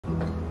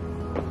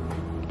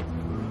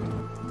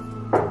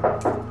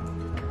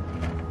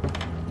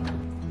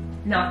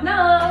Knock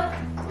knock.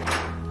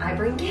 I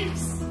bring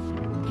gifts.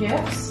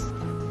 Gifts?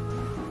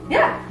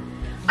 Yeah.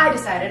 I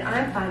decided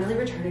I'm finally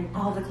returning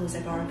all the clothes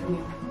I borrowed from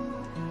you.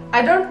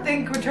 I don't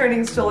think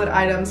returning stolen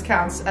items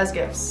counts as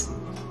gifts.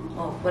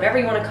 Well, whatever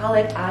you want to call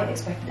it, I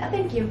expected a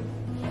thank you.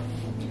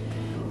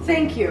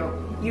 Thank you,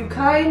 you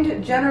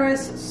kind,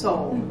 generous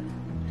soul.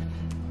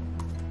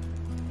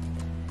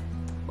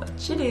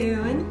 What you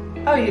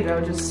doing? Oh, you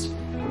know, just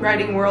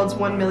writing world's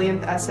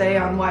 1,000,000th essay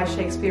on why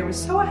Shakespeare was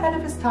so ahead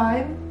of his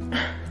time.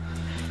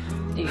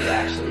 Do you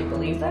actually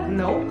believe that?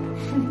 Nope.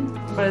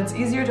 But it's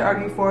easier to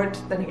argue for it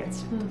than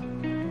against.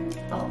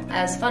 Well,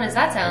 as fun as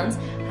that sounds,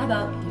 how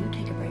about you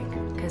take a break?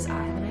 Because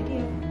I have an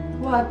idea.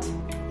 What?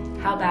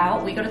 How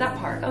about we go to that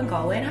park on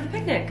Galway and have a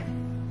picnic?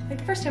 Like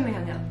the first time we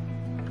hung out.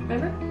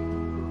 Remember?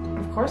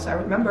 Of course I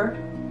remember.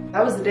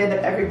 That was the day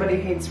that Everybody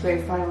Hates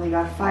Ray finally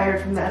got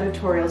fired from the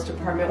editorials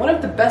department. One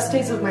of the best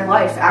days of my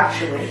life,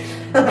 actually.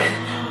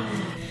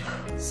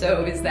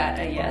 So is that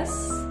a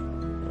yes?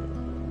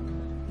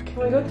 Can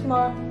we go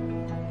tomorrow?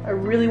 I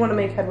really want to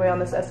make headway on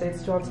this essay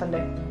it's due on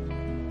Sunday.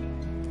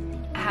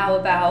 How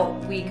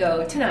about we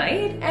go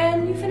tonight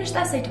and you finish the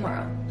essay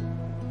tomorrow?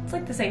 It's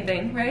like the same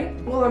thing, right?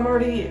 Well, I'm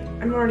already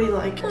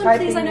like Oh,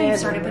 typing please, I know it you've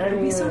started, but and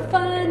it'll be so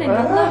fun and you'll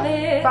love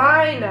it.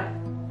 Fine.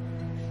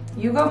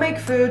 You go make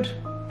food.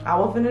 I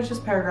will finish this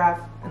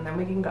paragraph and then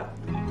we can go.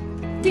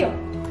 Deal.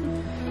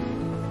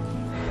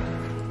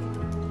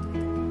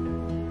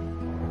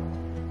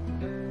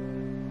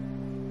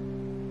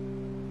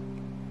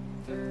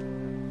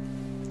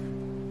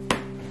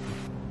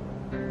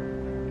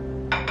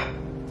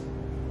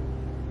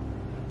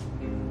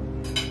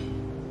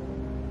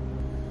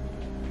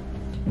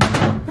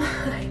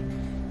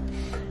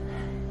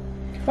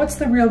 What's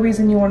the real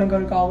reason you want to go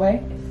to Galway?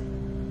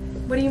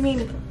 What do you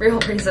mean, real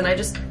reason? I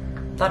just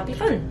thought it'd be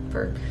fun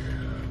for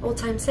old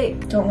time's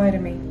sake. Don't lie to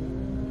me.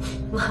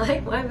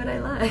 Lie? Why would I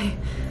lie?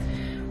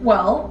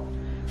 Well,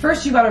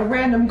 first you got a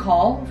random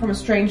call from a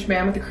strange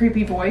man with a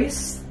creepy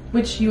voice,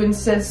 which you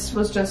insist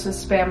was just a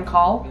spam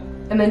call.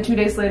 And then 2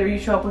 days later you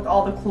show up with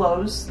all the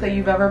clothes that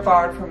you've ever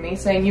borrowed from me,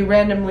 saying you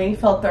randomly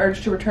felt the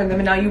urge to return them,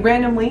 and now you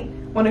randomly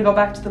want to go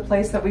back to the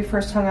place that we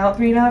first hung out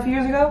 3.5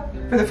 years ago?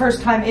 For the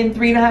first time in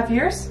 3.5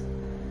 years?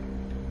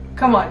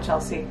 Come on,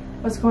 Chelsea.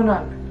 What's going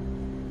on?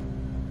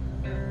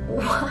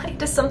 Why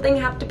does something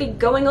have to be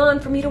going on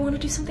for me to want to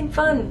do something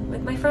fun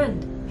with my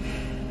friend?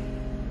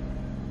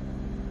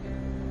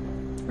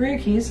 Where are your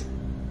keys?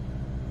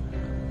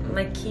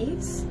 My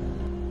keys?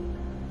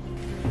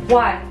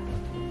 Why?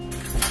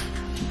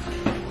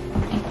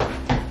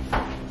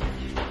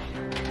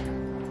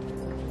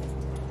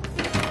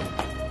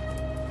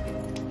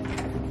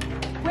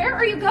 Where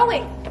are you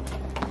going?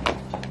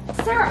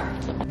 Sarah!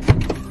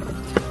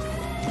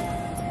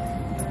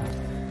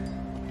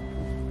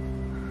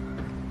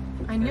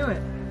 I knew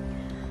it.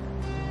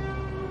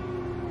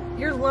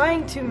 You're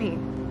lying to me.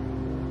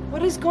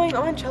 What is going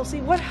on,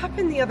 Chelsea? What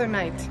happened the other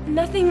night?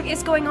 Nothing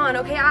is going on,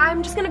 okay?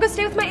 I'm just gonna go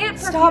stay with my aunt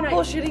for a few Stop nights.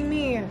 bullshitting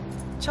me.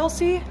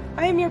 Chelsea,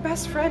 I am your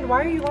best friend.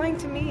 Why are you lying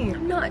to me?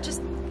 I'm not.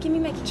 Just give me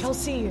my keys.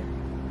 Chelsea,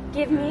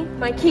 Give me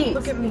my keys.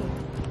 look at me.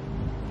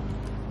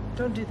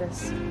 Don't do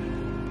this.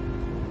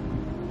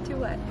 Do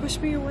what? Push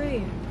me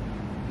away.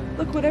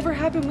 Look, whatever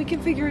happened, we can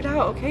figure it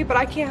out, okay? But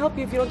I can't help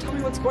you if you don't tell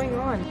me what's going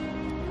on.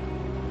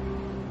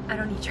 I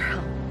don't need your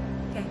help.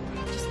 Okay?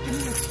 Just give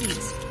me my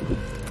keys.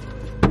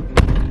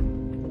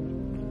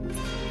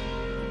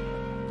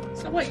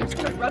 So what, you're just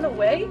gonna run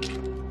away?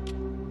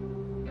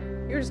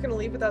 You're just gonna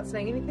leave without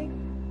saying anything?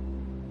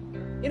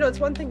 You know,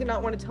 it's one thing to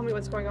not want to tell me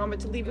what's going on, but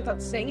to leave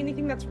without saying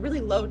anything, that's really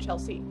low,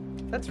 Chelsea.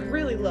 That's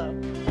really low.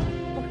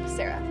 Look,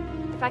 Sarah,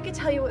 if I could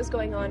tell you what was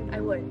going on,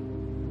 I would.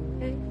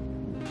 Okay?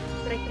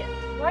 But I can't.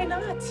 Why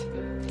not?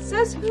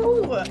 Says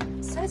who?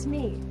 Says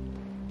me.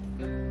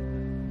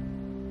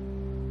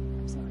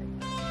 I'm sorry.